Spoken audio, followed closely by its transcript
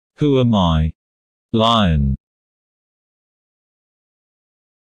Who am I? Lion.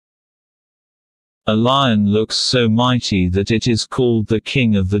 A lion looks so mighty that it is called the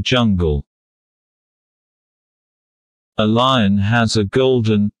king of the jungle. A lion has a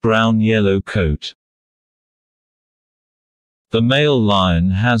golden, brown-yellow coat. The male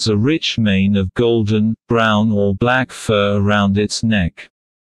lion has a rich mane of golden, brown or black fur around its neck.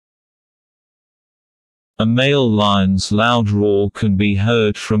 A male lion's loud roar can be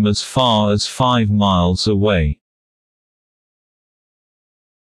heard from as far as 5 miles away.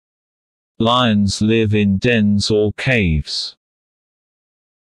 Lions live in dens or caves.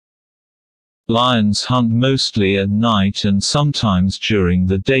 Lions hunt mostly at night and sometimes during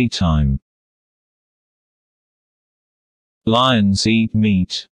the daytime. Lions eat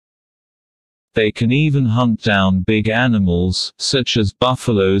meat. They can even hunt down big animals, such as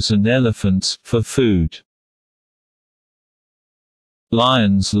buffaloes and elephants, for food.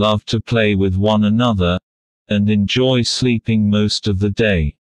 Lions love to play with one another, and enjoy sleeping most of the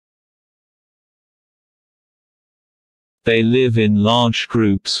day. They live in large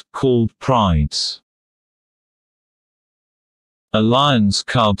groups, called prides. A lion's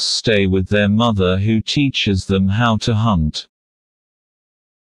cubs stay with their mother who teaches them how to hunt.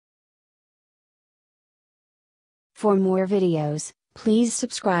 For more videos, please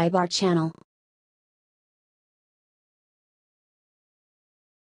subscribe our channel.